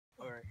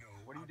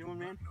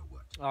man?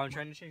 Oh, I'm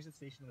trying to change the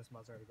station. This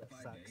Maserati that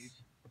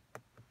sucks.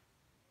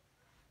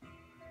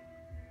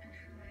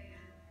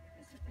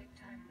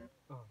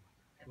 Oh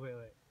my.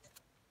 Wait.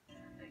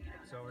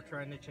 So we're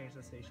trying to change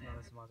the station on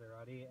this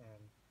Maserati,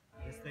 and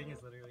this thing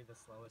is literally the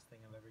slowest thing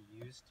I've ever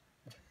used.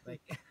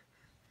 Like, it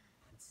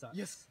sucks.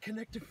 Yes,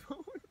 connected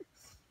phone.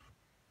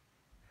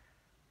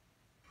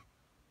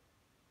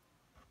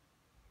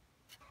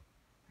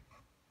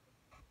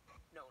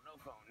 No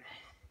phone.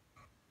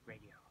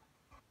 Radio.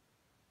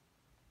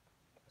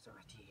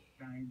 Maserati.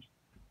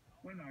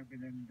 When I've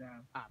been in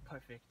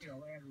Perfect.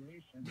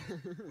 Adoration.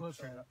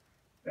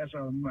 That's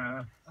was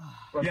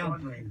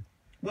wondering.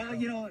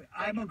 Well,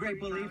 I'm a great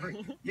believer.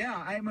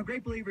 Yeah, I am a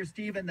great believer,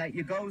 Stephen, that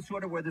you go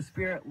sort of where the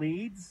Spirit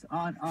leads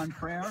on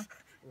prayer.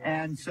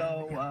 And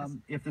so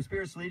if the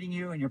Spirit's leading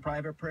you in your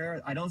private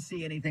prayer, I don't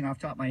see anything off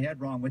the top of my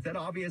head wrong with it.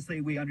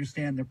 Obviously, we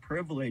understand the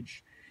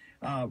privilege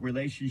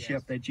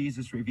relationship that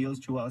Jesus reveals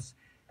to us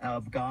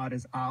of God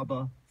as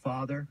Abba,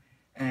 Father.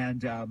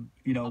 And,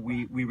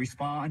 we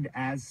respond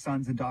as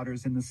sons and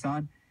daughters in the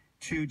Son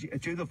to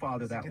the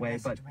Father that way.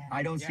 But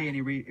I don't see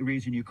any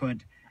reason you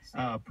couldn't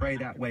pray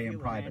that way in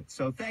private.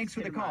 So thanks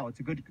for the call. It's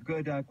a good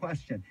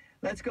question.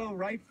 Let's go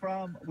right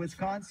from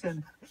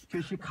Wisconsin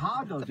to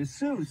Chicago to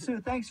Sue.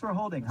 Sue, thanks for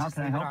holding. How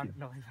can I help you?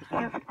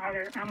 Yes,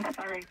 Father, I'm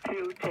sorry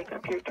to take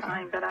up your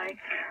time, but I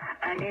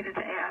needed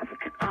to ask.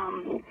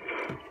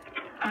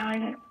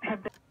 I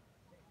have been...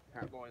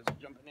 Our boys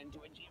jumping into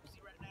a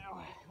GMC right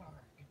now.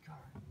 Good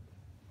car.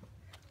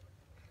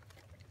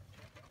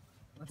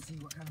 Let's see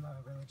what kind of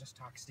a religious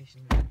talk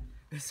station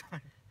this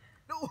one.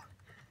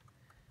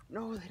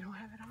 No, they don't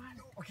have it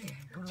on. Okay,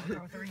 go to the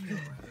car with the radio.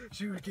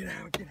 Shoot, get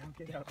out. Go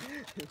to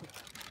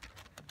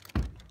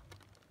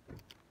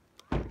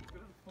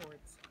the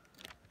forts.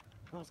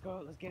 Let's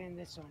go. Let's get in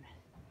this one.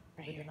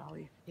 Right here.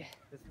 Denali. Yeah.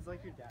 This is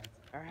like your dad's.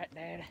 All right,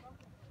 Dad.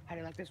 How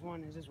do you like this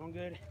one? Is this one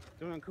good?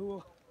 This one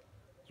cool?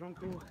 This one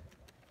cool?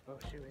 Oh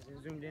shoot, is it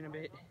zoomed in a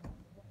bit?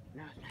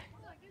 No.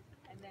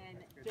 And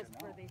then just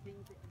for the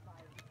things that you buy.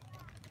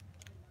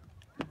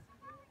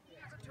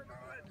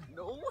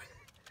 No.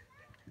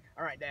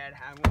 All right, Dad.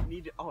 I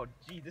need to. Oh,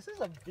 gee, this is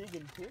a big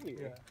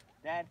interior. Yeah.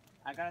 Dad,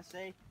 I gotta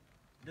say,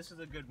 this is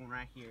a good one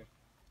right here.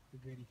 The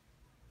goodie.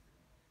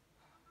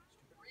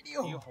 Do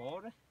you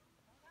hold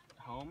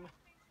home?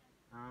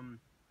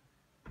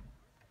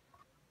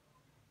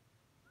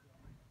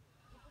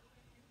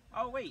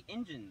 Oh wait,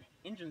 engine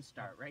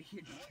start right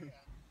here.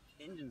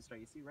 Engine start.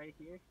 You see right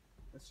here?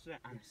 Let's try.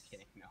 I'm just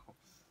kidding. No.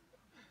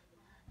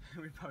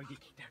 We'd probably get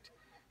kicked out.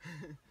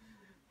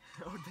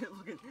 Oh,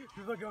 look at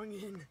people are going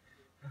in.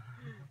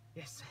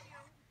 Yes.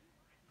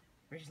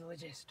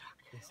 Religious talk.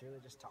 Yes,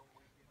 religious talk.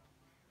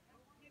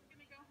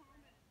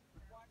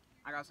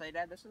 I gotta say,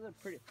 Dad, this is a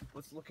pretty.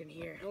 Let's look in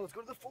here. No, let's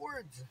go to the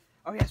Fords.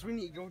 Oh yes, we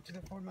need to go to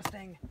the Ford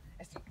Mustang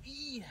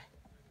SUV.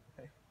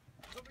 Okay.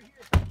 Over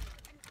here.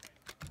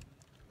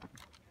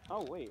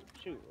 Oh wait,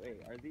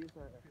 are these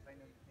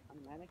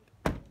automatic?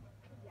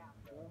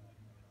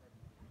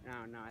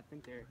 Yeah. No, I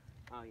think they're.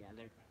 Oh yeah,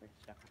 they're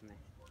stuck on there.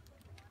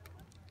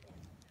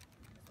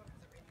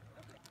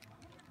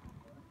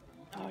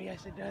 Oh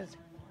yes, it does.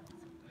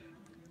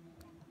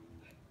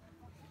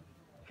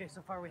 Okay,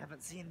 so far we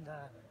haven't seen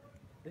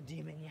the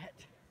demon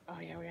yet. Oh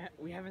yeah,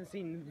 we haven't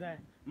seen the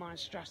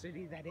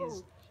monstrosity that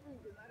is.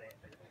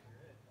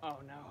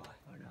 Oh no.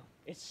 Oh no.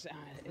 It's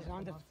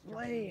on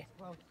display.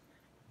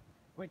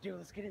 Wait, dude,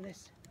 let's get in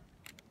this.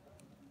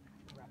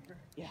 Raptor?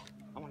 Yeah,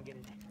 I want to get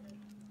in there.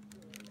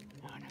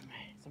 Oh no,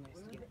 man,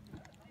 somebody's get it.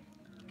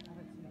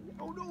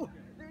 Oh no!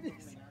 There it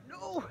is!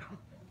 No!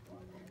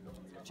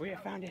 We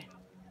have found it.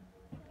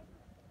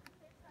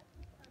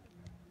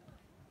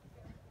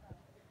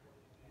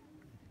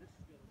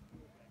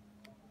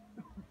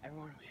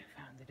 Everyone, we have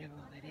found the devil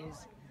that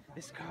is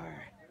this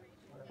car.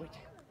 Wait,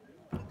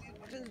 what do these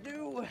buttons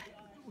do?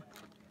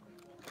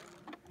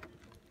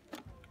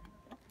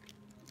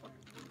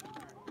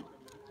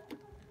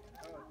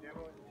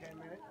 Devil in 10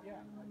 minutes?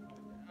 Yeah.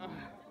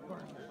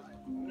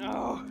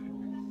 No!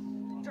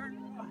 Turn!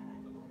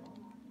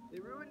 They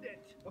ruined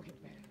it! Okay,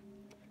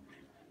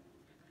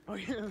 Oh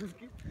yeah,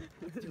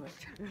 let's do it.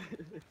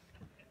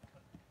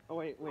 Oh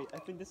wait, I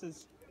think this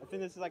is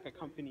like a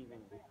company van.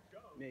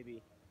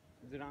 Maybe.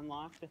 Is it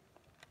unlocked? I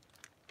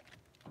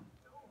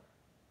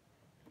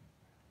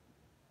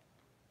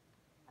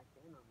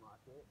can unlock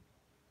it.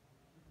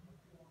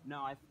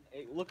 No,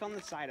 look on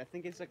the side. I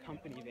think it's a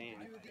company van.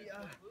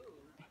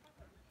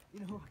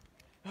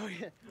 Oh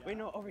yeah. Wait,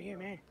 no, over here,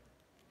 man.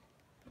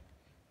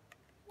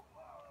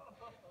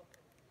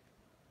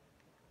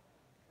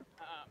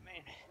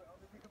 Man.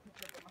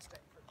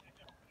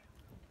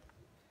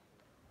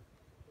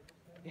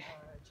 Yeah.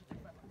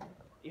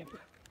 Yep.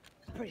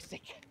 Pretty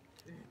sick.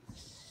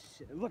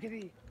 Look at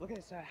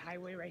this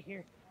highway right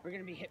here. We're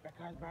gonna be hit by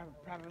cars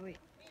probably.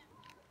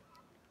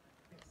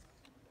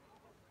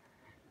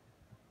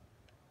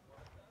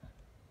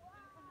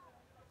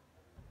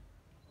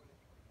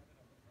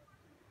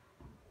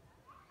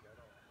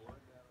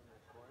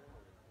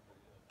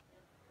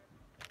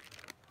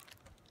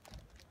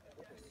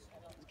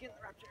 Skin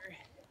the raptor.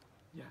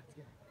 Yeah, it's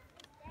good.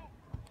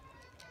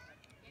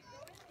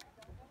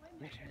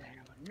 Make sure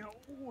they're no.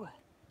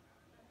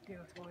 Okay,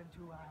 let's go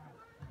into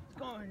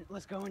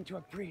Let's go into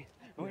a Prius.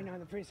 Oh wait, no,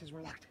 the Priuses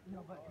were locked.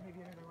 no, but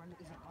maybe another one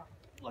isn't off.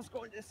 Let's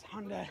go into this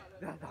Honda.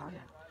 The Honda.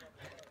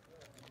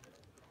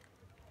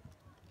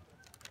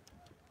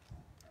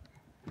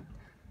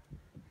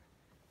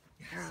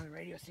 Turn on the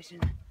radio station.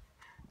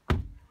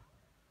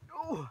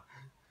 No!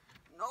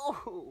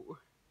 No!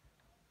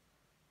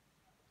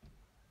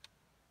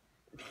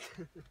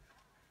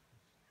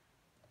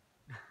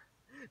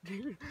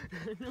 Dude,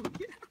 no,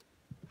 get out.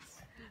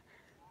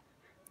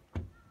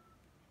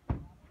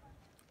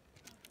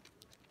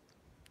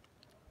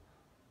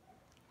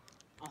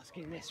 Oh, let's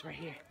get this right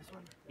here. This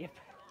one? Yep.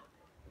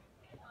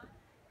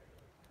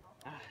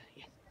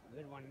 Yes,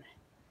 good one.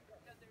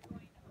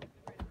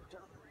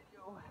 Turn on the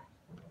radio.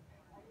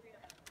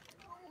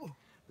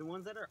 The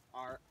ones that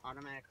are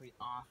automatically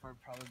off are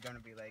probably going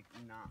to be like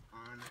not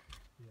on.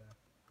 Yeah.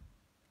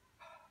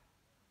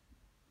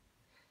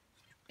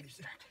 And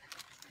start.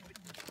 Did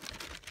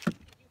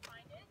you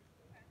find it?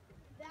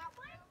 That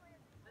one?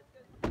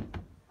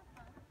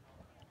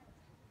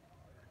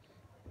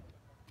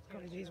 Go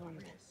to these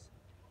ones.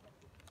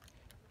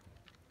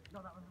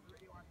 No, that one's the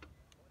radio one.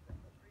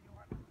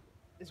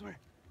 This one.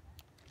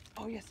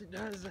 Oh yes, it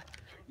does.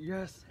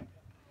 Yes.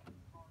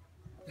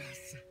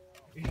 Yes.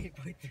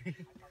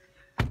 88.3.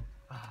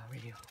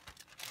 Radio.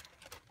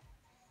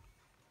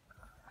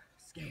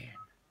 Scan.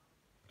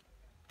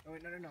 Oh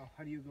wait, no.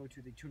 How do you go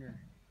to the tuner?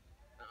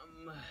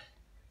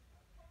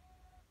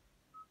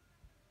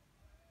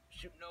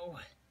 Shoot, no.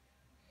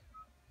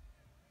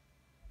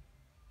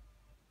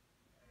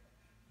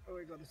 Oh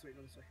wait, go this way.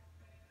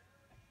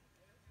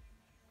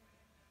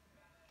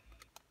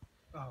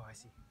 Oh, I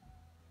see.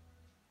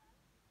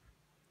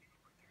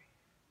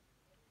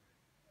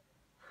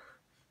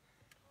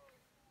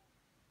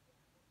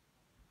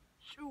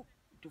 Shoot,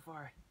 too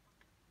far.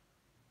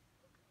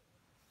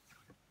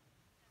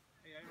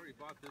 Hey, I already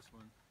bought this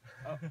one.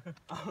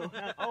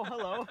 Oh,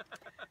 hello.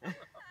 Hi.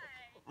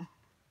 You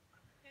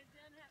guys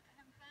done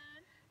having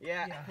fun?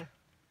 Yeah. Yeah. Is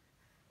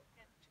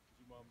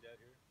your mom and dad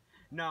here?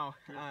 No.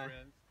 Your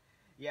friends?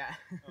 Yeah.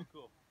 Oh,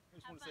 cool. I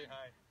just want to say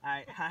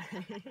hi. Hi.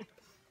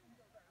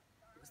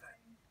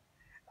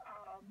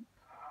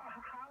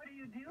 How do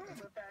you deal with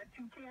that?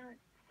 You can't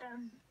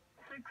send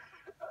 6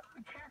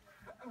 checks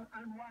on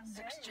one day.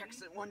 6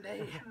 checks in one day.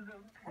 To the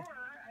poor,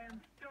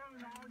 and still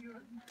now you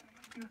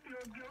feel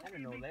guilty. I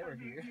didn't know they were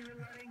because here. you're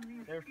letting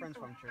these They're friends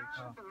people from church.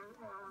 starve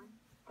or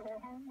go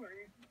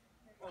hungry.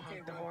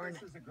 Okay, The well, horn.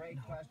 this is a great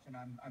question.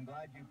 I'm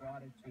glad you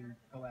brought it to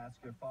go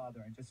ask your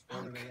father. And just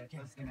for the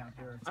listening out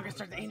there, I'm gonna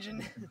start the engine.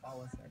 you can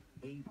call us at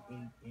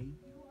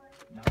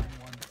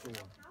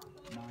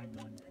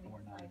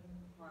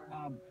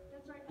 888-914-9149.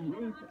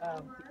 Ruth,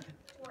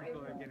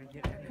 People are gonna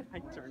get it. I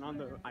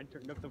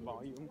turned up the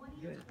volume.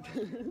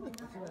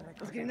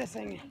 Let's get in this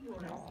thing.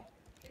 No.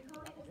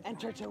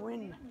 Enter to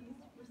win.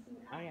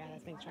 Oh yeah,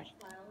 that thing's right.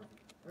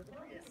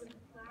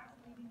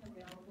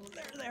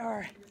 There they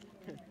are.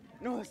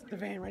 No, it's the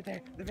van right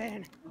there. The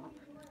van.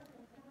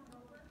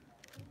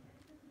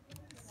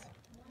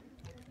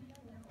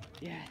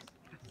 Yes.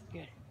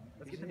 Good.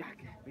 Let's get in the back.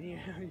 We need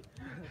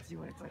Let's see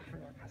what it's like for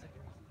our passengers.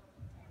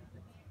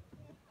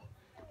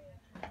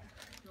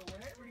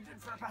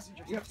 For our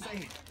passengers. Yep,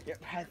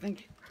 yep, I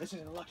think this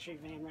is a luxury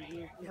van right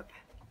here. Yep.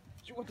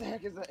 Shoot, what the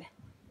heck is that?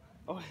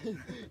 Oh,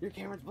 your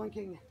camera's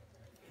blinking.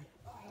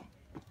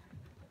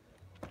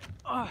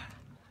 Oh,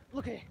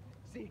 look at it.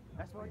 See,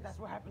 that's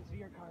what happens to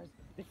your cars.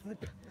 They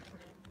flip.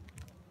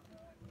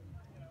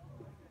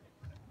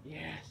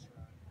 Yes.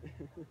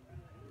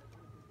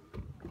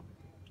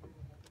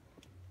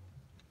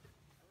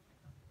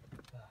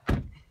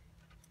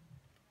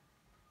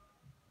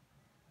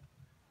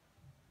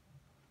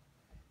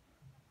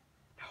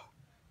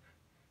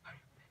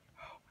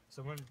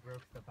 Someone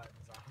broke the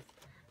buttons off.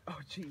 Oh,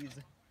 jeez.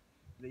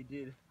 They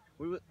did.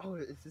 Oh,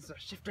 is this a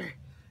shifter?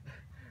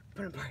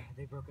 Put it apart.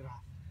 They broke it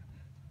off.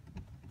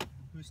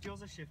 Who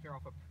steals a shifter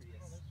off a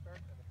Prius?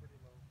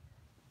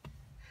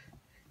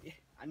 Yeah,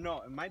 I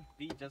know, it might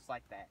be just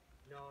like that.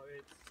 No,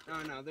 it's...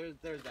 Oh, no, there's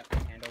that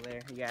handle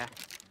there. Yeah.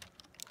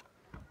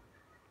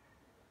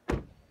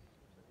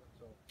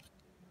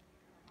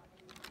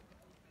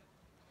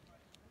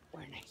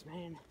 Very nice,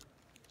 man.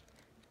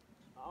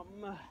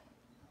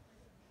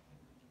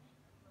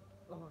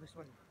 Oh, this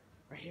one.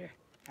 Right here.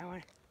 That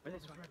one. Or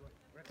this one.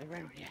 The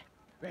red one, yeah.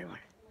 Red one.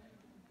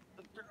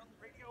 Let's turn on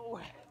the radio.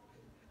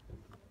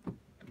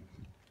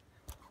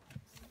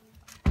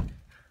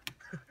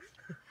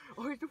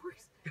 Oh, it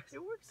works. It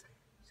works.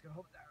 Just gonna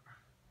hold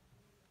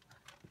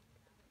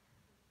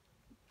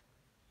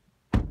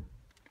it down.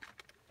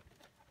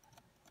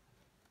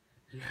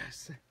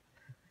 Yes.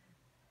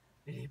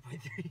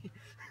 88.3.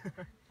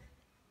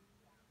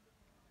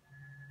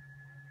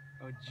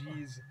 Oh,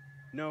 jeez.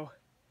 No.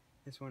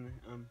 This one,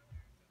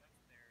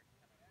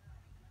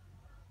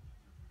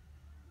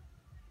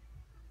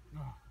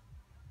 No.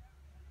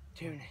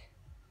 Tune.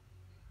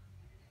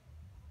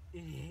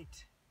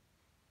 88.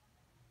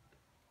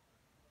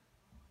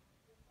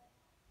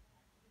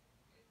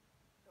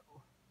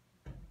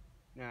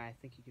 No, I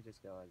think you could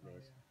just go like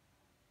this.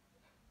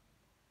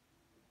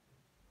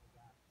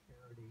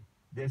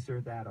 This or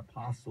that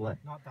apostolate.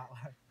 Not that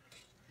loud.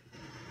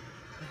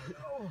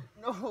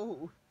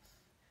 No!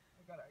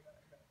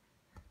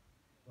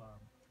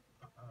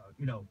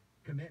 You know,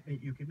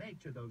 commitment you can make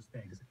to those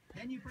things.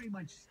 Then you pretty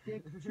much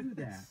stick to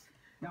that.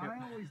 Now, I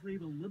always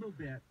leave a little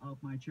bit of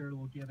my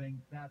charitable giving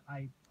that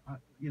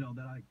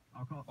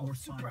I'll call it more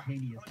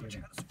spontaneous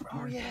giving. Oh,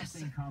 Where yes.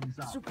 something comes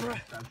up, Super.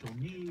 like a special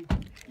need.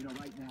 You know,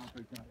 right now,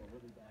 for example,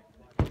 we'll be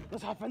back.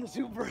 Let's hop on the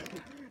Super.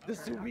 The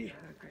Subi.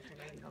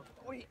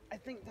 Wait, I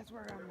think that's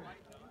where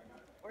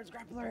where's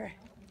Grappler?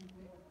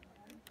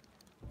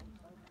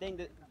 Dang,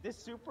 this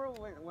Super,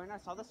 when I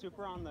saw the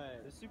Super on the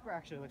Super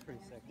actually looks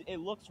pretty sick. it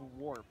looks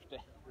warped.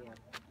 Yeah.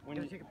 When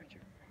Gotta you, take a picture.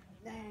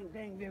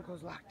 dang,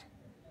 vehicle's locked.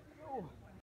 Oh.